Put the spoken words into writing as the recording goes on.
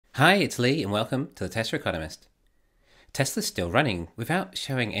Hi, it's Lee and welcome to the Tesla Economist. Tesla's still running without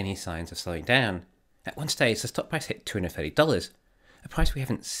showing any signs of slowing down. At one stage, the stock price hit $230, a price we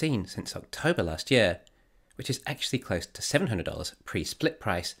haven't seen since October last year, which is actually close to $700 pre-split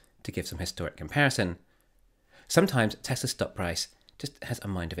price to give some historic comparison. Sometimes Tesla's stock price just has a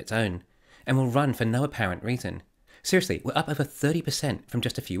mind of its own and will run for no apparent reason. Seriously, we're up over 30% from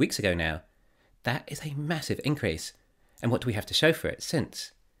just a few weeks ago now. That is a massive increase. And what do we have to show for it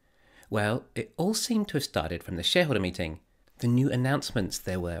since? Well, it all seemed to have started from the shareholder meeting. The new announcements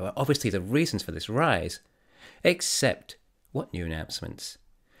there were obviously the reasons for this rise. Except, what new announcements?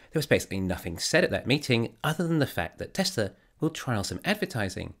 There was basically nothing said at that meeting other than the fact that Tesla will trial some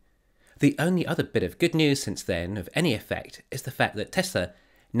advertising. The only other bit of good news since then of any effect is the fact that Tesla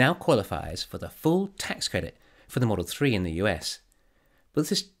now qualifies for the full tax credit for the Model 3 in the US. But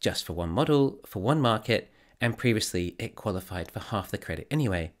this is just for one model, for one market, and previously it qualified for half the credit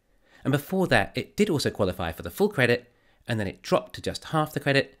anyway. And before that, it did also qualify for the full credit, and then it dropped to just half the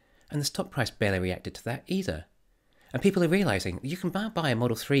credit, and the stock price barely reacted to that either. And people are realizing that you can buy a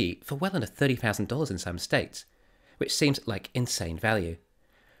Model 3 for well under $30,000 in some states, which seems like insane value.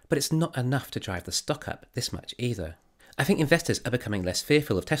 But it's not enough to drive the stock up this much either. I think investors are becoming less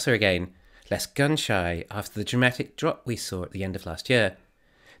fearful of Tesla again, less gun-shy after the dramatic drop we saw at the end of last year.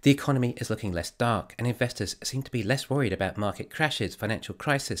 The economy is looking less dark, and investors seem to be less worried about market crashes, financial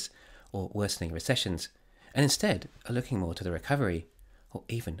crisis, or worsening recessions, and instead are looking more to the recovery, or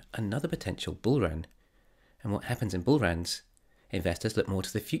even another potential bull run. And what happens in bull runs? Investors look more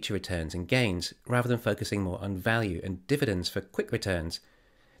to the future returns and gains, rather than focusing more on value and dividends for quick returns.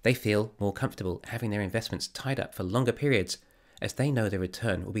 They feel more comfortable having their investments tied up for longer periods, as they know their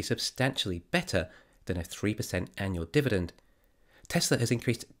return will be substantially better than a 3% annual dividend. Tesla has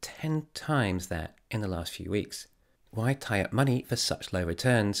increased 10 times that in the last few weeks. Why tie up money for such low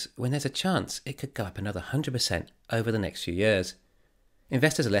returns when there's a chance it could go up another 100% over the next few years?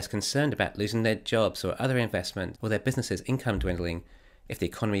 Investors are less concerned about losing their jobs or other investment or their business's income dwindling if the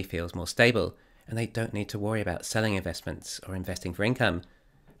economy feels more stable, and they don't need to worry about selling investments or investing for income.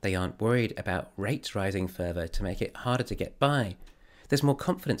 They aren't worried about rates rising further to make it harder to get by. There's more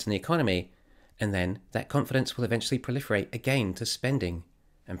confidence in the economy, and then that confidence will eventually proliferate again to spending,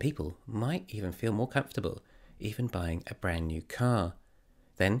 and people might even feel more comfortable even buying a brand new car.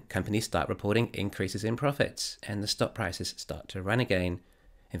 Then companies start reporting increases in profits and the stock prices start to run again.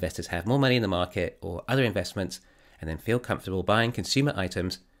 Investors have more money in the market or other investments and then feel comfortable buying consumer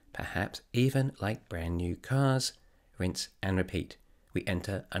items, perhaps even like brand new cars. Rinse and repeat. We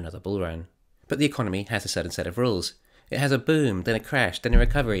enter another bull run. But the economy has a certain set of rules. It has a boom, then a crash, then a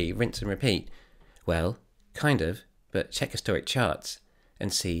recovery, rinse and repeat. Well, kind of, but check historic charts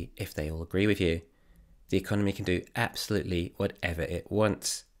and see if they all agree with you. The economy can do absolutely whatever it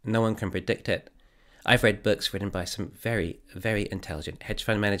wants. No one can predict it. I've read books written by some very, very intelligent hedge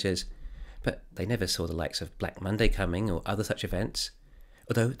fund managers, but they never saw the likes of Black Monday coming or other such events,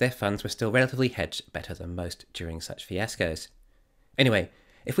 although their funds were still relatively hedged better than most during such fiascos. Anyway,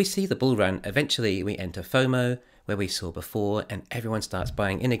 if we see the bull run, eventually we enter FOMO, where we saw before, and everyone starts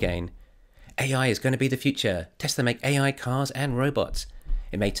buying in again. AI is going to be the future. Tesla make AI cars and robots.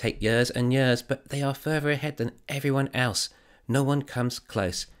 It may take years and years, but they are further ahead than everyone else. No one comes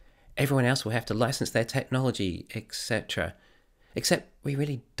close. Everyone else will have to license their technology, etc. Except we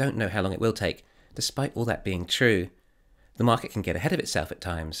really don't know how long it will take, despite all that being true. The market can get ahead of itself at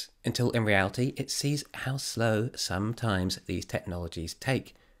times, until in reality it sees how slow sometimes these technologies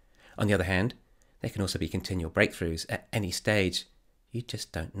take. On the other hand, there can also be continual breakthroughs at any stage. You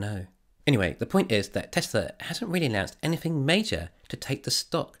just don't know. Anyway, the point is that Tesla hasn't really announced anything major to take the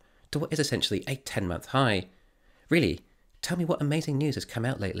stock to what is essentially a 10-month high. Really, tell me what amazing news has come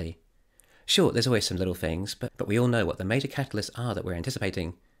out lately. Sure, there's always some little things, but we all know what the major catalysts are that we're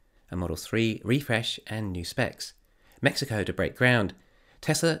anticipating. A Model 3 refresh and new specs. Mexico to break ground.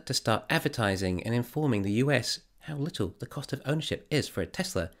 Tesla to start advertising and informing the US how little the cost of ownership is for a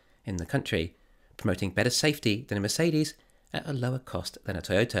Tesla in the country. Promoting better safety than a Mercedes at a lower cost than a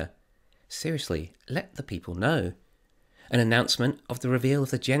Toyota. Seriously, let the people know. An announcement of the reveal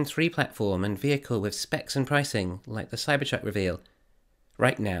of the Gen 3 platform and vehicle with specs and pricing, like the Cybertruck reveal.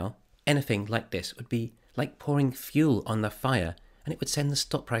 Right now, anything like this would be like pouring fuel on the fire, and it would send the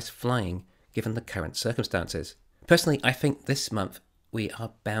stock price flying, given the current circumstances. Personally, I think this month we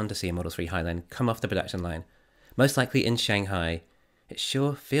are bound to see a Model 3 Highland come off the production line, most likely in Shanghai. It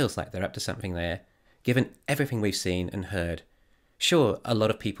sure feels like they're up to something there, given everything we've seen and heard. Sure, a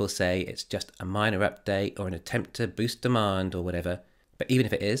lot of people say it's just a minor update or an attempt to boost demand or whatever, but even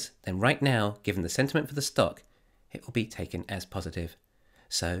if it is, then right now, given the sentiment for the stock, it will be taken as positive.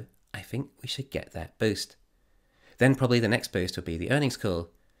 So I think we should get that boost. Then probably the next boost will be the earnings call.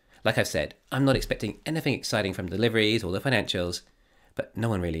 Like I've said, I'm not expecting anything exciting from deliveries or the financials, but no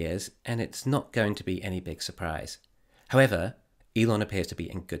one really is, and it's not going to be any big surprise. However, Elon appears to be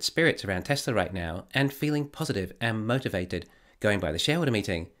in good spirits around Tesla right now and feeling positive and motivated going by the shareholder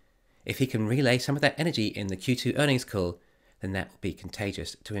meeting. If he can relay some of that energy in the Q2 earnings call, then that will be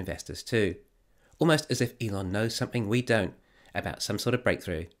contagious to investors too. Almost as if Elon knows something we don't about some sort of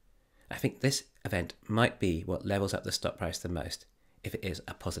breakthrough. I think this event might be what levels up the stock price the most, if it is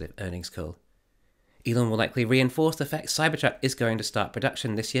a positive earnings call. Elon will likely reinforce the fact Cybertruck is going to start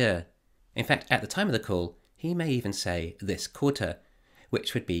production this year. In fact, at the time of the call, he may even say this quarter,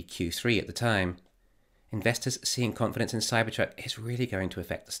 which would be Q3 at the time. Investors seeing confidence in Cybertruck is really going to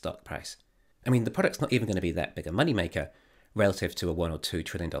affect the stock price. I mean, the product's not even going to be that big a moneymaker relative to a $1 or $2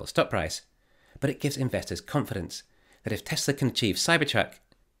 trillion stock price, but it gives investors confidence that if Tesla can achieve Cybertruck,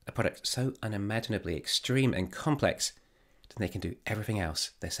 a product so unimaginably extreme and complex, then they can do everything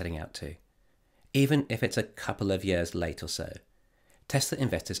else they're setting out to. Even if it's a couple of years late or so. Tesla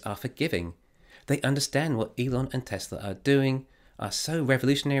investors are forgiving. They understand what Elon and Tesla are doing are so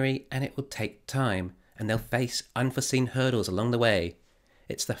revolutionary, and it will take time, and they'll face unforeseen hurdles along the way.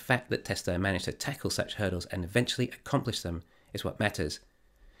 It's the fact that Tesla managed to tackle such hurdles and eventually accomplish them is what matters.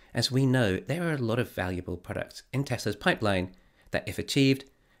 As we know, there are a lot of valuable products in Tesla's pipeline that, if achieved,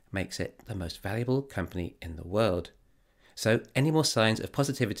 makes it the most valuable company in the world. So any more signs of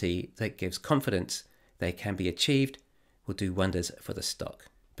positivity that gives confidence they can be achieved will do wonders for the stock.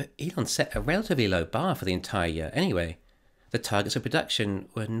 But Elon set a relatively low bar for the entire year anyway. The targets of production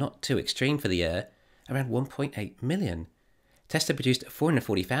were not too extreme for the year, around 1.8 million. Tesla produced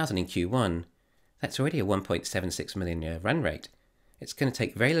 440,000 in Q1. That's already a 1.76 million year run rate. It's going to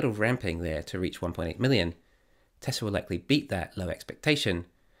take very little ramping there to reach 1.8 million. Tesla will likely beat that low expectation,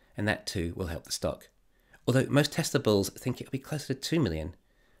 and that too will help the stock. Although most Tesla bulls think it'll be closer to 2 million.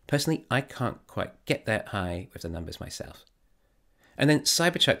 Personally, I can't quite get that high with the numbers myself. And then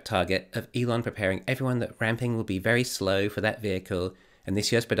Cybertruck target of Elon preparing everyone that ramping will be very slow for that vehicle and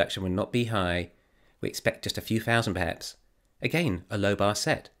this year's production will not be high. We expect just a few thousand perhaps. Again, a low bar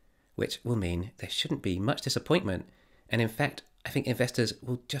set, which will mean there shouldn't be much disappointment, and in fact, I think investors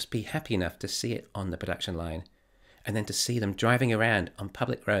will just be happy enough to see it on the production line, and then to see them driving around on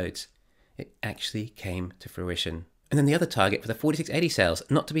public roads. It actually came to fruition. And then the other target for the 4680 sales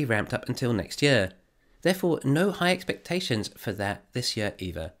not to be ramped up until next year. Therefore, no high expectations for that this year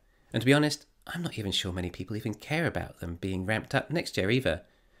either. And to be honest, I'm not even sure many people even care about them being ramped up next year either.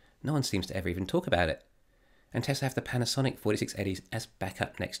 No one seems to ever even talk about it. And Tesla have the Panasonic 4680s as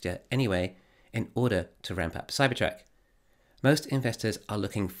backup next year anyway, in order to ramp up Cybertruck. Most investors are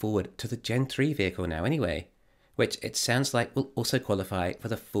looking forward to the Gen 3 vehicle now anyway, which it sounds like will also qualify for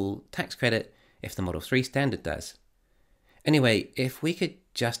the full tax credit if the Model 3 Standard does. Anyway, if we could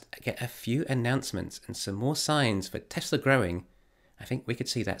just get a few announcements and some more signs for Tesla growing, I think we could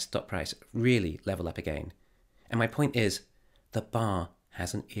see that stock price really level up again. And my point is, the bar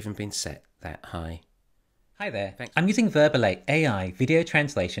hasn't even been set that high. Hi there, thanks. I'm using Verbalate AI video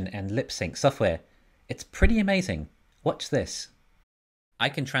translation and lip sync software. It's pretty amazing. Watch this. I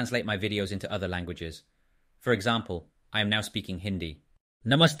can translate my videos into other languages. For example, I am now speaking Hindi.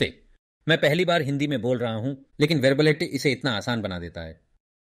 नमस्ते, मैं पहली बार हिंदी में बोल रहा हूँ, लेकिन Verbalate इसे इतना आसान बना देता है.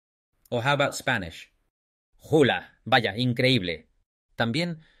 Or how about Spanish? Hola, vaya, increíble.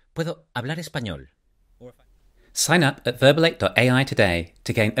 También puedo hablar español. Sign up at verbalate.ai today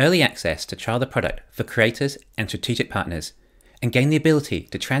to gain early access to trial the product for creators and strategic partners, and gain the ability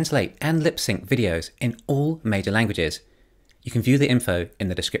to translate and lip sync videos in all major languages. You can view the info in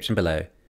the description below.